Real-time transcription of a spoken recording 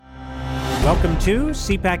Welcome to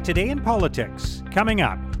CPAC Today in Politics. Coming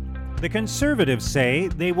up, the Conservatives say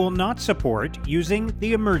they will not support using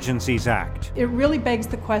the Emergencies Act. It really begs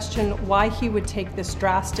the question why he would take this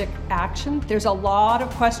drastic action. There's a lot of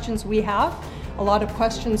questions we have, a lot of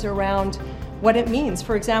questions around what it means.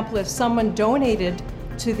 For example, if someone donated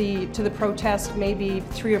to the protest maybe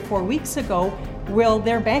 3 or 4 weeks ago, will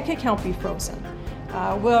their bank account be frozen?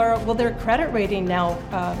 Will their credit rating now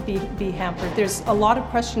be hampered? There's a lot of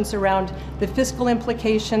questions around the fiscal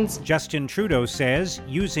implications. Justin Trudeau says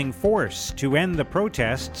using force to end the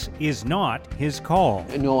protests is not his call.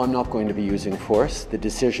 No, I'm not going to be using force. The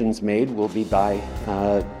decisions made will be by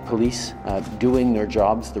police doing their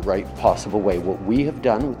jobs the right possible way. What we have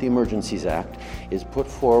done with the Emergencies Act is put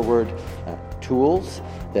forward tools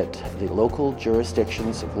that the local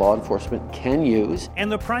jurisdictions of law enforcement can use. And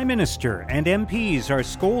the Prime Minister and MPs are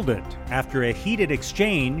scolded after a heated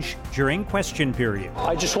exchange during question period.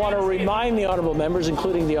 I just want to remind the honourable members,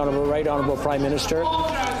 including the Right Honourable Prime Minister,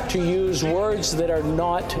 to use words that are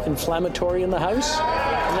not inflammatory in the House,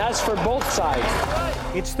 and that's for both sides.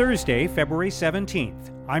 It's Thursday, February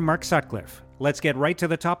 17th. I'm Mark Sutcliffe. Let's get right to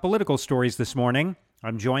the top political stories this morning.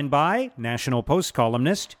 I'm joined by National Post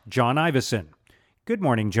columnist John Ivison. Good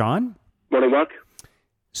morning, John. Morning, Mark.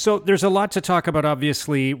 So there's a lot to talk about,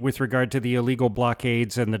 obviously, with regard to the illegal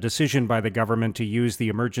blockades and the decision by the government to use the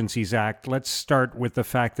Emergencies Act. Let's start with the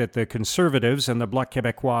fact that the Conservatives and the Bloc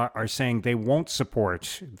Québécois are saying they won't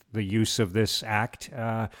support the use of this act.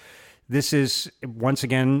 This is, once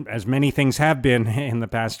again, as many things have been in the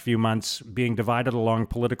past few months, being divided along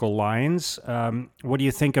political lines. What do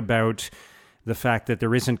you think about the fact that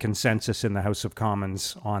there isn't consensus in the House of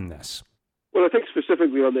Commons on this? Well, I think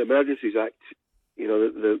specifically on the Emergencies Act, you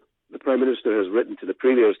know, the Prime Minister has written to the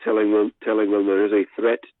Premiers telling them there is a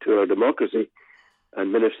threat to our democracy,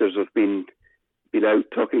 and ministers have been out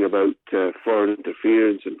talking about foreign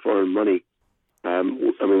interference and foreign money.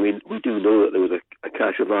 We do know that there was a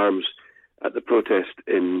cache of arms at the protest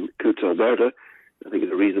in Coutts, Alberta. I think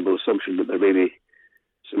it's a reasonable assumption that there may be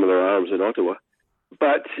similar arms in Ottawa.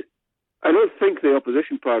 But I don't think the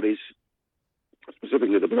opposition parties,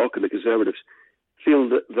 specifically the Bloc and the Conservatives, feel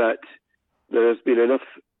that there has been enough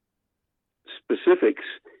specifics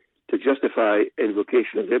to justify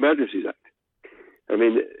invocation of the Emergencies Act. I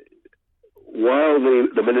mean, while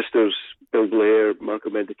the ministers, Bill Blair, Marco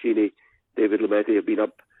Mendicini, David Lametti, have been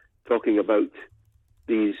up talking about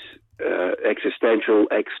these existential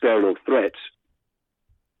external threats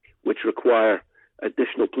which require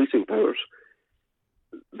additional policing powers,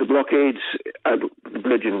 the blockades at the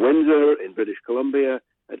bridge in Windsor, in British Columbia,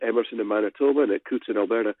 at Emerson in Manitoba, and at Coutts in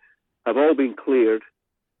Alberta have all been cleared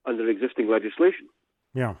under existing legislation.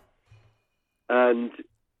 Yeah. And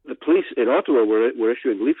the police in Ottawa were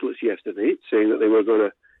issuing leaflets yesterday saying that they were going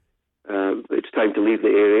to, it's time to leave the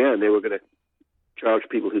area, and they were going to charge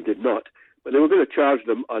people who did not. But they were going to charge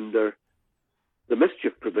them under the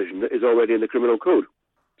mischief provision that is already in the criminal code.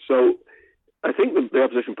 So I think the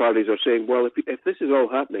opposition parties are saying, well, if this is all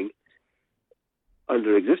happening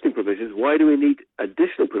under existing provisions, why do we need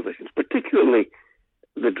additional provisions, particularly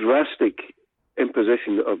the drastic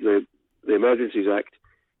imposition of the Emergencies Act,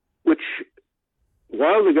 which,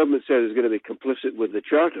 while the government says is going to be complicit with the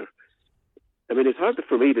Charter, I mean, it's hard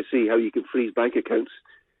for me to see how you can freeze bank accounts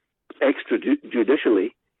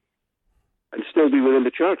extrajudicially and still be within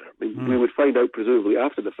the Charter. I mean, we would find out presumably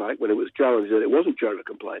after the fact when it was challenged that it wasn't Charter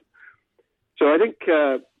compliant. So I think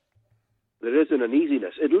there is an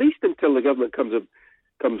uneasiness, at least until the government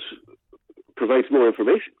provides more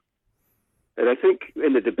information. And I think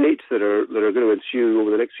in the debates that are going to ensue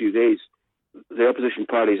over the next few days, the opposition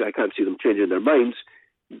parties, I can't see them changing their minds,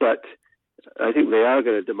 but I think they are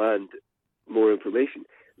going to demand more information.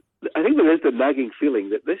 I think there is the nagging feeling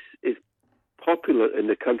that this is popular in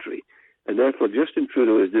the country, and therefore Justin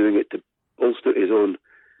Trudeau is doing it to bolster his own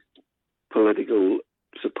political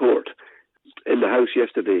support. In the House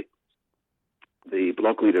yesterday, the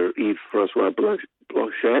Bloc leader, Yves-François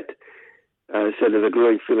Blanchet, said there's a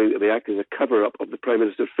growing feeling that the Act is a cover-up of the Prime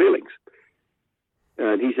Minister's failings.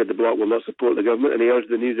 And he said the Bloc will not support the government, and he urged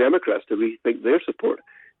the New Democrats to rethink their support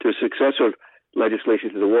to a successor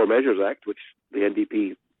legislation to the War Measures Act, which the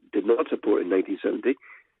NDP did not support in 1970,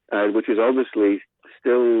 and which is obviously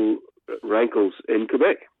still rankles in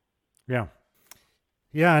Quebec. Yeah.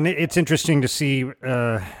 Yeah, and it's interesting to see.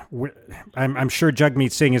 I'm sure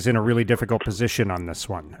Jagmeet Singh is in a really difficult position on this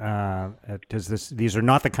one, because these are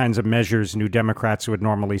not the kinds of measures New Democrats would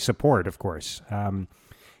normally support, of course.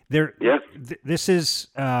 There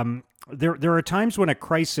are times when a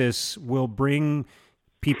crisis will bring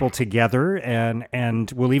people together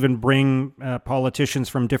and will even bring politicians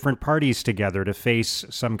from different parties together to face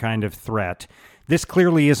some kind of threat. This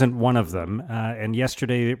clearly isn't one of them. And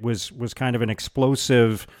yesterday it was kind of an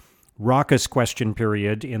explosive, raucous question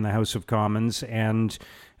period in the House of Commons, and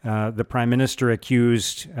the Prime Minister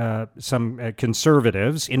accused some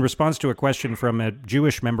Conservatives, in response to a question from a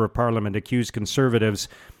Jewish member of Parliament, accused Conservatives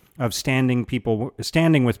of standing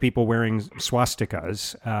with people wearing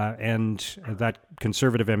swastikas, and that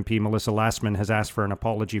Conservative MP, Melissa Lastman, has asked for an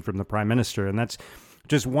apology from the Prime Minister. And that's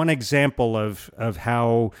just one example of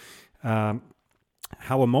how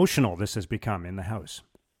emotional this has become in the House.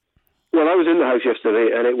 Well, I was in the House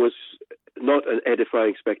yesterday, and it was not an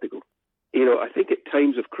edifying spectacle. You know, I think at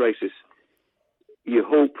times of crisis, you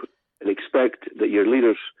hope and expect that your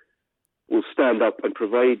leaders will stand up and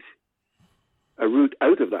provide a route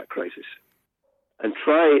out of that crisis and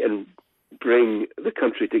try and bring the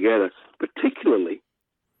country together, particularly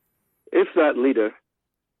if that leader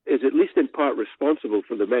is at least in part responsible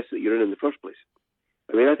for the mess that you're in the first place.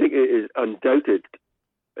 I mean, I think it is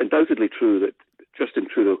undoubtedly true that Justin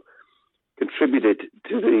Trudeau contributed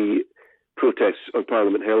to the protests on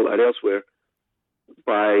Parliament Hill and elsewhere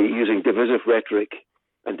by using divisive rhetoric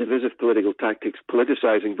and divisive political tactics,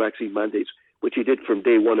 politicising vaccine mandates, which he did from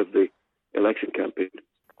day one of the election campaign.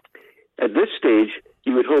 At this stage,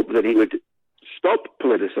 you would hope that he would stop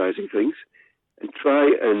politicising things and try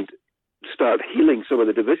and start healing some of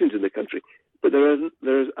the divisions in the country. But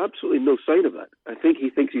there is absolutely no sign of that. I think he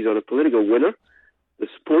thinks he's on a political winner. The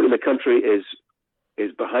support in the country is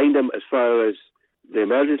behind him as far as the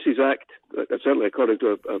Emergencies Act, certainly according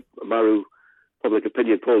to a Maru public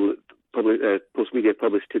opinion poll that Postmedia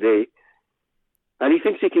published today. And he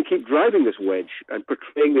thinks he can keep driving this wedge and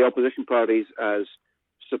portraying the opposition parties as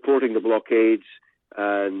supporting the blockades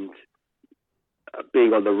and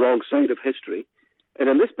being on the wrong side of history. And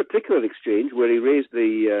in this particular exchange, where he raised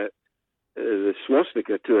the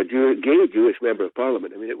swastika to a gay Jewish member of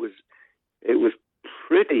Parliament, I mean, it was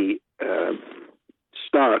pretty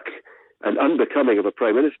stark and unbecoming of a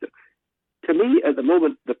Prime Minister. To me, at the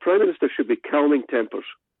moment, the Prime Minister should be calming tempers,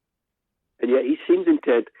 and yet he seems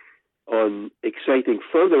intent on exciting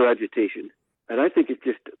further agitation, and I think it's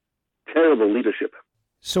just terrible leadership.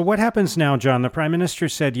 So what happens now, John? The Prime Minister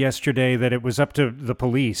said yesterday that it was up to the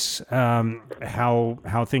police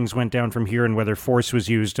how things went down from here and whether force was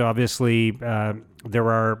used. Obviously, there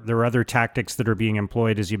are other tactics that are being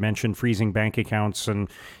employed, as you mentioned, freezing bank accounts and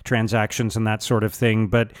transactions and that sort of thing.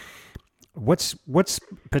 But what's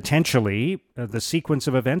potentially the sequence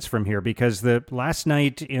of events from here? Because the last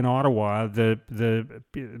night in Ottawa, the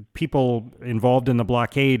people involved in the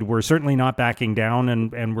blockade were certainly not backing down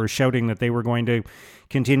and were shouting that they were going to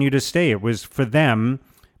continue to stay. It was, for them,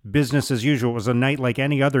 business as usual. It was a night like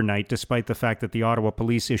any other night, despite the fact that the Ottawa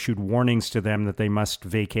police issued warnings to them that they must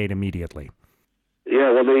vacate immediately.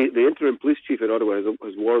 Yeah, well, the interim police chief in Ottawa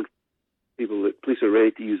has warned people that police are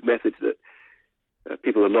ready to use methods that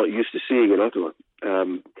people are not used to seeing in Ottawa. I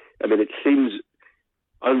mean, it seems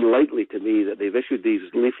unlikely to me that they've issued these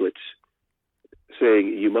leaflets saying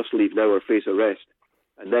you must leave now or face arrest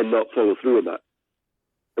and then not follow through on that.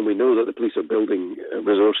 And we know that the police are building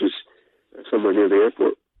resources somewhere near the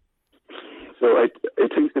airport. So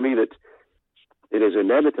it seems to me that it is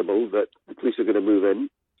inevitable that the police are going to move in.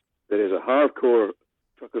 There is a hardcore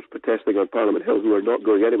truckers protesting on Parliament Hill who are not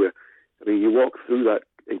going anywhere. I mean, you walk through that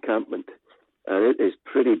encampment and it is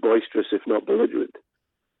pretty boisterous, if not belligerent.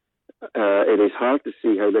 It is hard to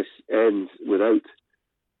see how this ends without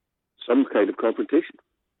some kind of confrontation.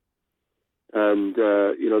 And,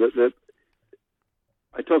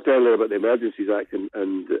 I talked earlier about the Emergencies Act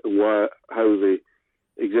and how the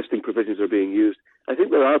existing provisions are being used. I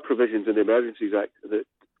think there are provisions in the Emergencies Act that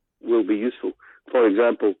will be useful. For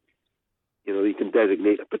example, you can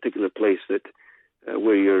designate a particular place that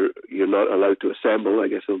where you're not allowed to assemble. I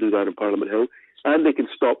guess they'll do that in Parliament Hill, and they can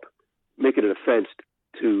stop making it an offence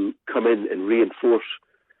to come in and reinforce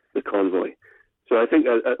the convoy. So I think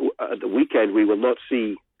at the weekend we will not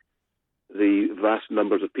see the vast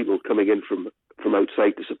numbers of people coming in from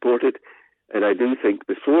outside to support it, and I do think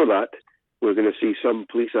before that we're going to see some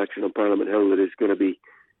police action on Parliament Hill that is going to be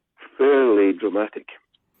fairly dramatic.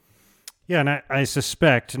 Yeah, and I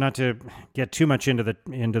suspect, not to get too much into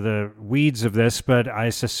the weeds of this, but I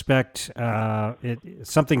suspect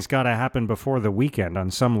something's got to happen before the weekend on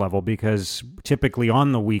some level, because typically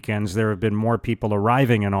on the weekends there have been more people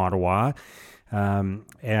arriving in Ottawa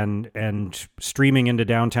and streaming into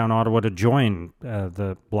downtown Ottawa to join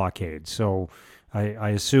the blockade. So I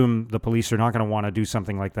assume the police are not going to want to do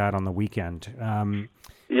something like that on the weekend. But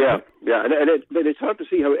it's hard to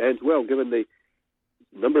see how it ends well, given the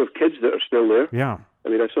number of kids that are still there. Yeah. I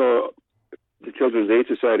mean, I saw the Children's Aid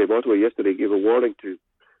Society of Ottawa yesterday gave a warning to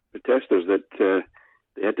protesters that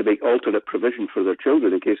they had to make alternate provision for their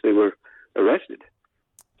children in case they were arrested.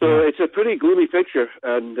 So it's a pretty gloomy picture,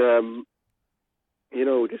 and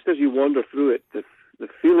just as you wander through it, the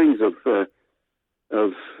feelings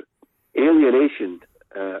of alienation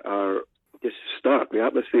are just stark. The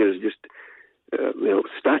atmosphere is just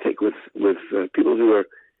static with people who are,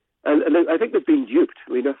 and I think they've been duped.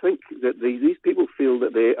 I mean, I think that these people feel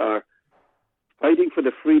that they are fighting for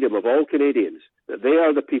the freedom of all Canadians, that they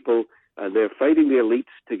are the people, and they're fighting the elites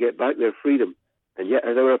to get back their freedom. And yet,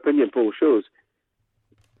 as our opinion poll shows,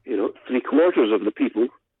 3/4 of the people,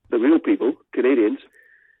 the real people, Canadians,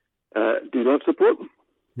 do not support them.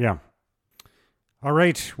 Yeah. All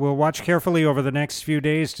right. We'll watch carefully over the next few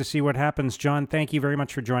days to see what happens. John, thank you very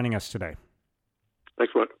much for joining us today.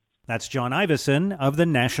 Thanks a lot. That's John Ivison of the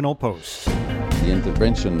National Post. The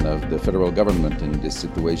intervention of the federal government in this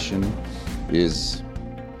situation is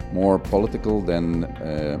more political than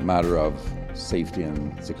a matter of safety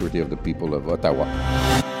and security of the people of Ottawa.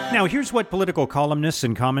 Now, here's what political columnists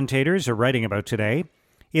and commentators are writing about today.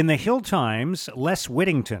 In the Hill Times, Les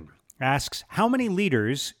Whittington asks how many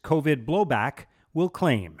leaders COVID blowback will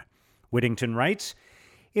claim. Whittington writes,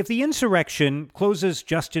 if the insurrection closes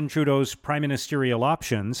Justin Trudeau's prime ministerial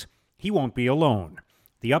options, he won't be alone.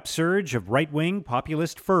 The upsurge of right-wing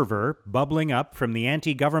populist fervor bubbling up from the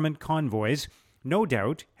anti-government convoys no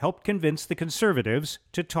doubt helped convince the Conservatives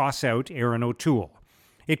to toss out Erin O'Toole.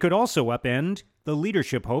 It could also upend the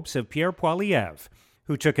leadership hopes of Pierre Poilievre,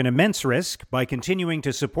 who took an immense risk by continuing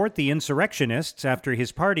to support the insurrectionists after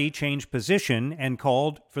his party changed position and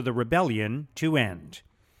called for the rebellion to end.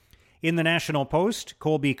 In the National Post,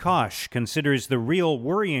 Colby Kosh considers the real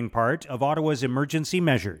worrying part of Ottawa's emergency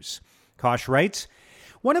measures. Kosh writes,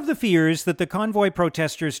 one of the fears that the convoy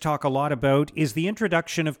protesters talk a lot about is the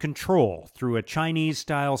introduction of control through a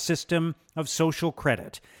Chinese-style system of social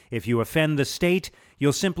credit. If you offend the state,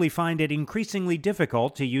 you'll simply find it increasingly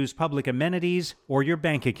difficult to use public amenities or your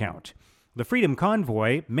bank account. The Freedom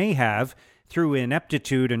Convoy may have, through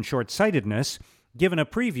ineptitude and short-sightedness, given a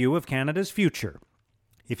preview of Canada's future.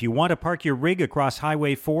 If you want to park your rig across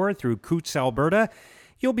Highway 4 through Coutts, Alberta,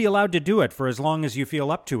 you'll be allowed to do it for as long as you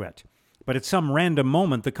feel up to it. But at some random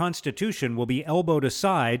moment, the Constitution will be elbowed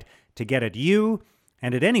aside to get at you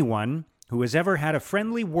and at anyone who has ever had a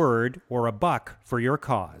friendly word or a buck for your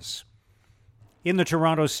cause. In the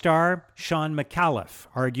Toronto Star, Sean McAuliffe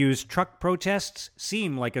argues truck protests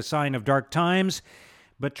seem like a sign of dark times,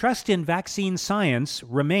 but trust in vaccine science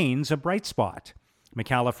remains a bright spot.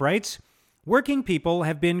 McAuliffe writes, working people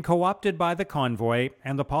have been co-opted by the convoy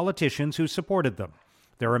and the politicians who supported them.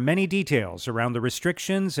 There are many details around the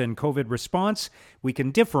restrictions and COVID response we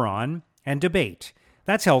can differ on and debate.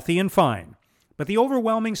 That's healthy and fine. But the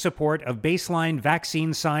overwhelming support of baseline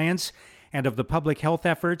vaccine science and of the public health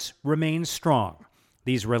efforts remains strong.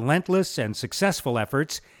 These relentless and successful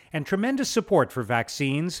efforts and tremendous support for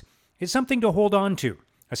vaccines is something to hold on to,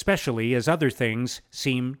 especially as other things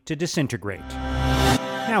seem to disintegrate.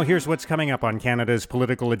 Now here's what's coming up on Canada's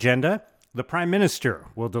political agenda. The Prime Minister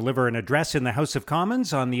will deliver an address in the House of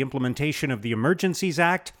Commons on the implementation of the Emergencies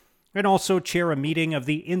Act and also chair a meeting of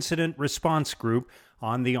the Incident Response Group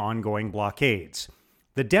on the ongoing blockades.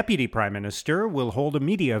 The Deputy Prime Minister will hold a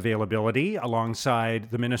media availability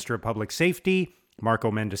alongside the Minister of Public Safety, Marco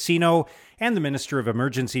Mendicino, and the Minister of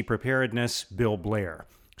Emergency Preparedness, Bill Blair.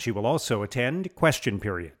 She will also attend question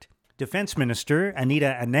period. Defense Minister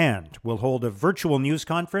Anita Anand will hold a virtual news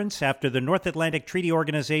conference after the North Atlantic Treaty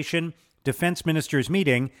Organization Defense Ministers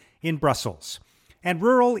meeting in Brussels. And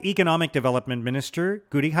Rural Economic Development Minister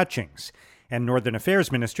Goody Hutchings and Northern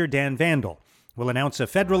Affairs Minister Dan Vandal will announce a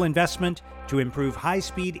federal investment to improve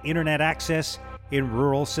high-speed internet access in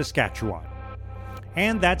rural Saskatchewan.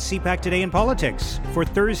 And that's CPAC Today in Politics for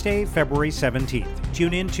Thursday, February 17th.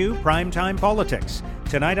 Tune in to Primetime Politics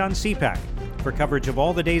tonight on CPAC. For coverage of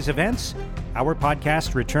all the day's events, our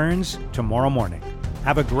podcast returns tomorrow morning.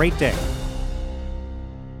 Have a great day.